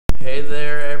Hey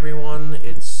there everyone,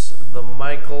 it's the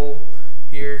Michael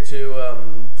here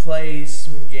to play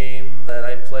some game that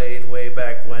I played way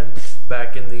back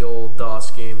in the old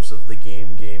DOS games of the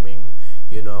gaming,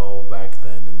 you know, back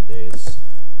then in the days.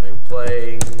 I'm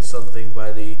playing something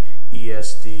by the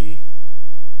ESD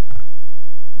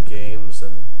games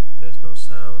and there's no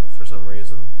sound for some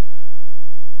reason.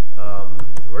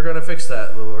 We're gonna fix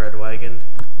that, little red wagon.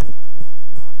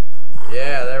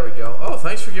 Yeah, there we go. Oh,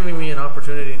 thanks for giving me an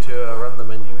opportunity to run the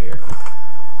menu here.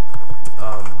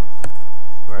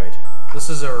 Right. This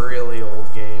is a really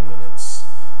old game, and it's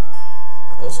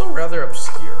also rather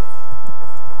obscure.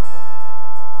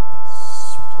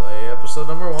 Let's play episode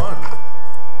number 1.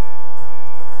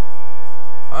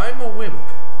 I'm a wimp.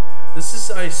 This is,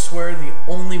 I swear, the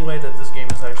only way that this game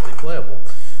is actually playable.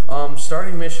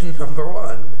 Starting mission number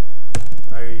 1.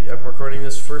 I'm recording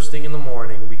this first thing in the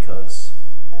morning because,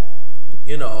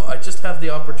 you know, I just have the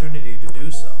opportunity to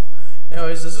do so.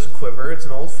 Anyways, this is Quiver. It's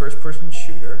an old first-person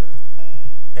shooter,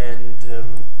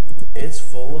 and it's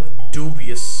full of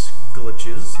dubious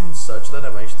glitches and such that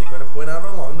I'm actually going to point out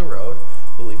along the road.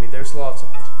 Believe me, there's lots of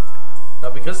it.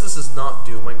 Now, because this is not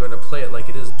Doom, I'm going to play it like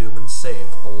it is Doom and save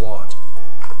a lot.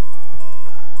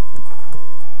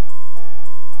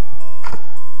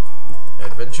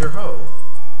 Adventure Ho.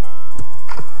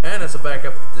 And as a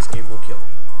backup, this game will kill me.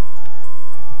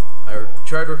 I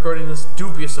tried recording this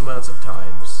dubious amounts of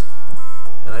times,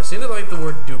 and I seem to like the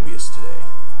word dubious today.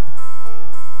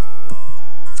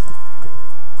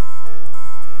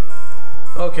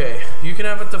 Okay, you can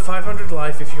have it to 500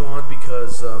 life if you want,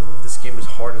 because this game is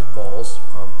hard as balls.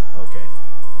 Okay,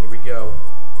 here we go.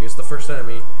 Here's the first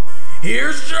enemy.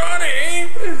 Here's Johnny!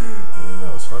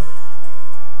 That was fun.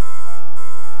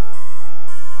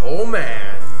 Oh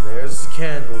man, there's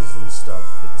candles and stuff.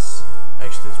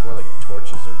 Actually, it's more like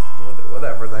torches or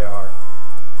whatever they are.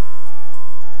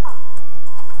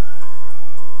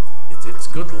 It's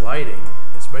good lighting,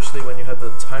 especially when you have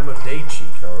the time of day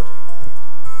cheat code.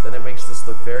 Then it makes this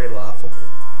look very laughable.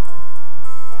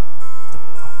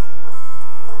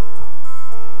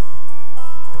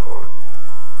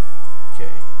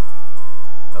 Okay.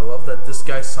 I love that this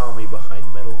guy saw me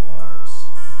behind metal bars.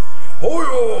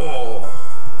 Oh!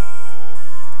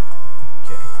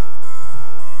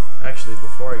 Actually,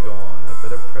 before I go on, I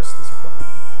better press this button.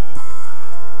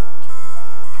 Okay.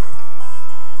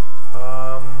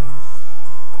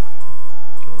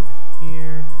 Go in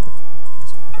here. Get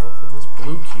some health in this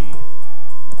blue key.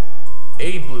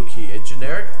 A blue key. A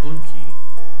generic blue key.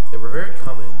 They were very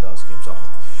common in DOS games. Oh,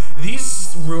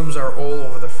 these rooms are all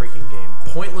over the freaking game.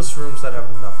 Pointless rooms that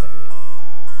have nothing.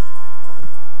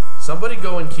 Somebody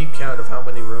go and keep count of how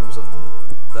many rooms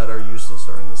that are useless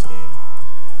are in this game.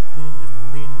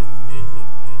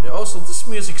 Also, this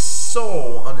music's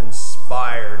so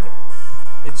uninspired.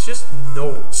 It's just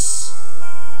notes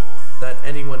that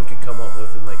anyone could come up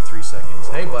with in like 3 seconds.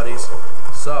 Hey buddies,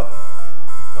 sup?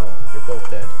 Oh, you're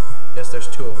both dead. Yes, there's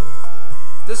 2 of them.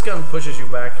 This gun pushes you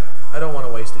back. I don't want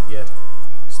to waste it yet.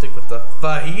 Stick with the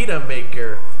fajita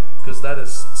maker, because that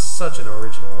is such an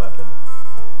original weapon.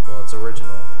 Well, it's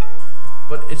original,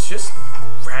 but it's just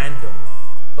random.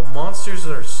 The monsters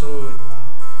are so...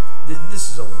 This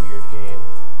is a weird game.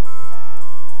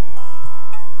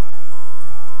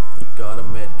 Got a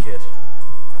med kit.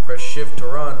 Press shift to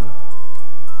run.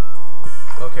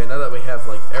 Okay, now that we have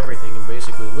like everything and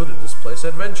basically looted this place,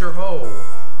 Adventure Ho.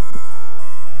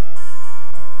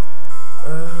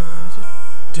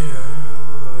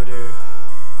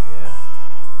 Yeah.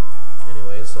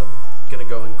 Anyways, I'm gonna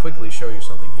go and quickly show you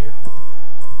something here.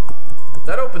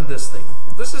 That opened this thing.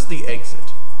 This is the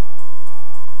exit.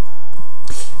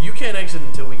 You can't exit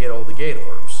until we get all the gate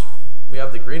orbs. We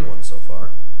have the green one so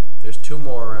far. There's 2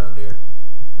 more around here.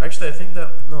 Actually, I think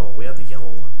that... No, we have the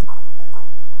yellow one.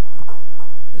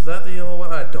 Is that the yellow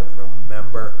one? I don't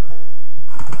remember.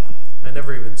 I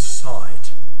never even saw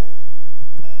it.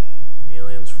 The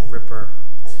alien's Ripper.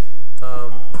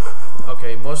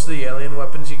 Okay, most of the alien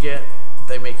weapons you get,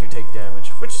 they make you take damage,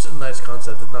 which is a nice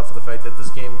concept, if not for the fact that this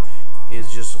game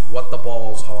is just what the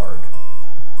balls hard.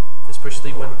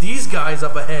 Especially when these guys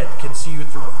up ahead can see you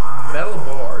through metal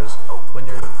bars when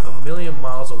you're a million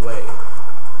miles away.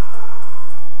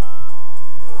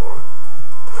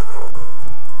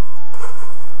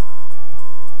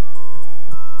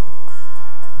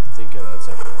 I think that's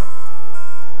everyone.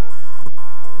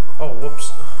 Oh,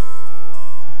 whoops.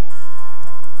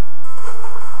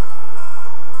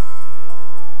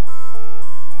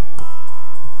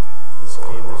 This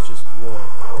game is just... Whoa.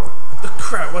 The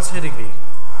crap, what's hitting me?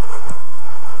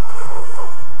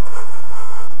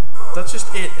 That's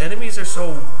just it. Enemies are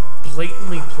so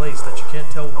blatantly placed that you can't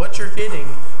tell what you're hitting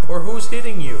or who's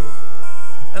hitting you.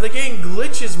 And the game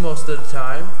glitches most of the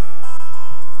time.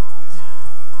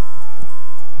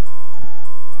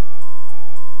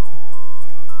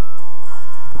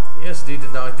 ESD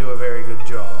did not do a very good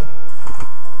job.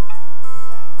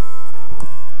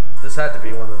 This had to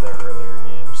be one of their earlier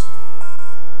games.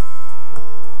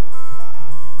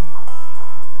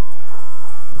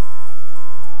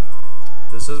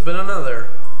 This has been another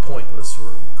pointless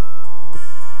room.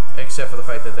 Except for the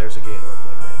fact that there's a gate orb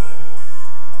like right there.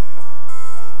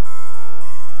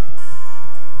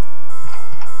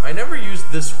 I never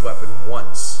used this weapon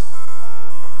once.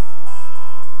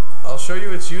 I'll show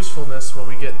you its usefulness when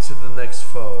we get to the next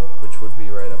foe, which would be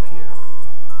right up here.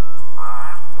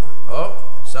 Oh,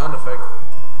 sound effect.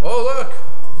 Oh look!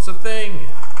 It's a thing!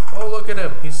 Oh look at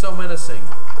him, he's so menacing.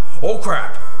 Oh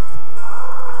crap!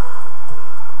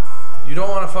 You don't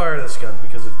want to fire this gun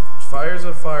because it fires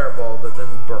a fireball that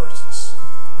then bursts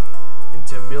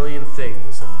into a million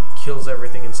things and kills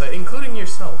everything in sight, including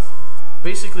yourself.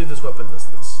 Basically, this weapon does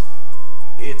this.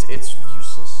 It's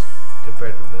useless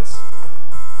compared to this.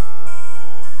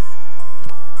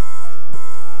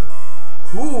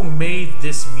 Who made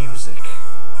this music?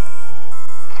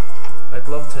 I'd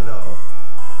love to know.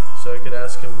 So I could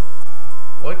ask him,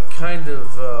 what kind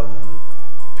of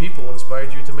people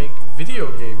inspired you to make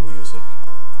video game music?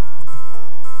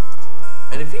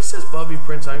 And if he says Bobby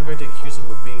Prince, I'm going to accuse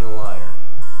him of being a liar.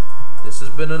 This has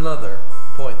been another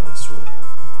pointless room.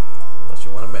 Unless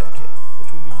you want a medkit,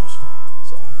 which would be useful.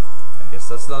 So, I guess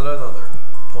that's not another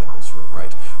pointless room,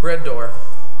 right? Red door.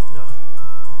 No.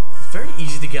 It's very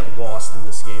easy to get lost in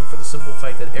this game for the simple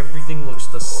fact that everything looks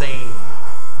the same.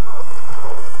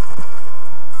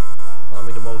 Allow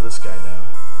me to mow this guy down.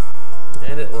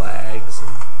 And it lags,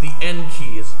 and the N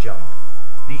key is jump.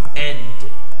 The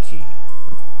end key.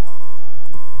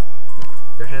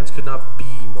 Your hands could not be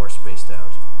more spaced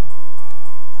out.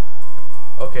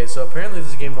 Okay, so apparently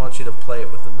this game wants you to play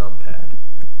it with the numpad.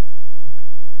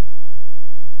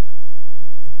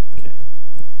 Okay.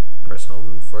 Press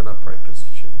home for an upright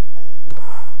position.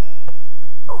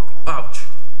 Ouch!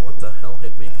 What the hell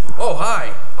hit me? Oh,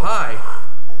 hi! Hi!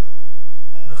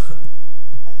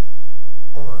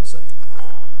 Hold on a second.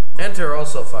 Enter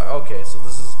also fire. Okay, so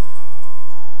this is...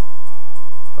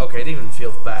 Okay, it even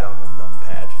feels bad on the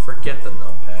numpad. Forget the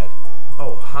numpad.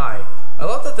 Oh, hi. I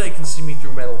love that they can see me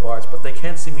through metal bars, but they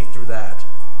can't see me through that.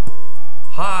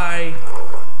 Hi!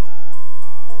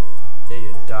 Yeah,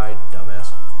 you died,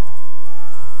 dumbass.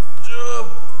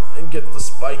 Jump! And get the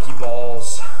spiky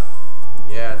balls.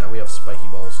 Yeah, now we have spiky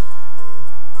balls.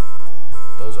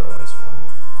 Those are always fun.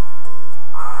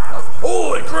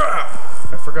 Holy crap!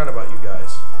 I forgot about you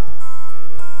guys.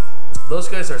 Those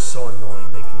guys are so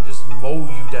annoying. They can just mow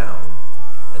you down.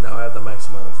 And now I have the max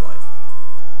amount of life.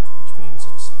 Which means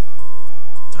it's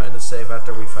time to save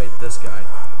after we fight this guy.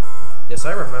 Yes,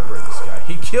 I remember this guy.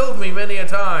 He killed me many a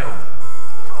time.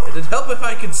 It'd help if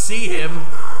I could see him.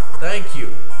 Thank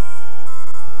you.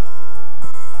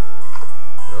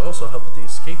 It would also help if the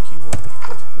escape key worked,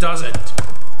 but it doesn't.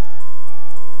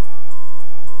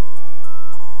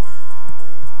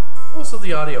 Also,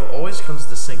 the audio always comes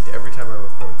distinct every time I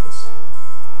record this.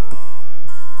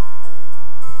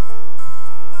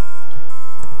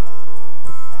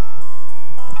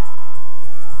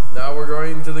 Now we're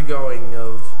going to the going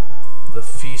of the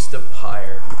Feast of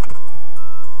Pyre,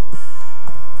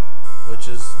 which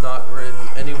is not in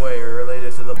any way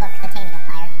related to the book The Taming of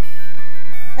Pyre,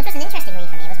 which was an interesting read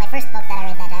for me. It was my first book that I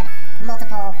read that had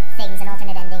multiple things and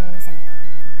alternate endings and,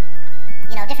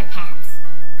 you know, different paths.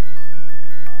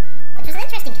 Which was an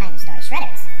interesting kind of story.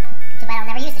 Shredders. Too bad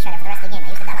I'll never use the shredder for the rest of the game. I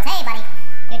used it that once. Hey, buddy.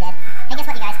 You're dead. Hey, guess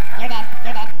what, you guys? You're dead.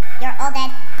 You're dead. You're all dead.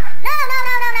 No, no,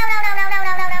 no, no, no, no, no, no, no,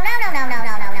 no, no, no, no, no, no,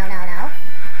 no, no, no, no, no.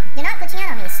 You're not glitching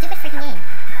out on me, you stupid freaking game.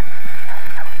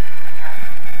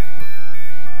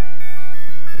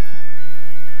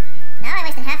 Now I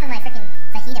wasted half of my freaking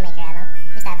fajita maker ammo.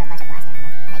 At least I have a bunch of blaster ammo.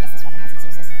 And I guess this weapon has its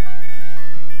uses.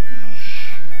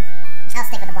 I'll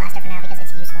stick with the blaster for now because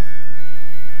it's useful.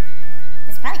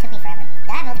 This probably took me forever.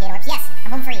 Did I have all the gate orbs? Yes!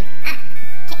 I'm home free. Ah!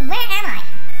 Where am I?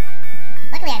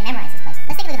 Luckily I memorized this place.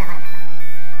 Let's take a look at that map, by the way.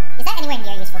 Is that anywhere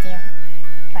near useful to you?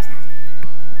 Of course not.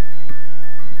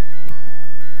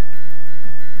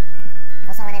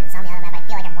 Also, when it's on the other map, I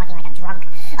feel like I'm walking like a drunk.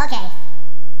 Okay.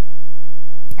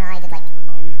 I did like...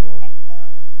 unusual.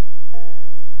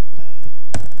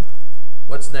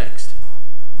 What's next?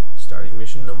 Starting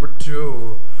mission number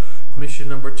 2. Mission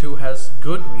number 2 has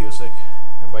good music.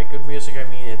 And by good music, I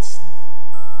mean it's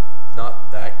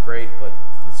not that great, but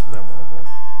it's memorable.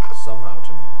 Somehow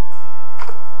to me.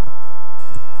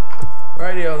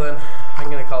 Rightio then. I'm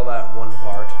gonna call that one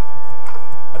part.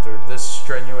 after this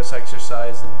strenuous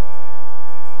exercise and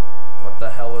what the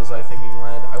hell was I thinking,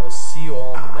 lad? I will see you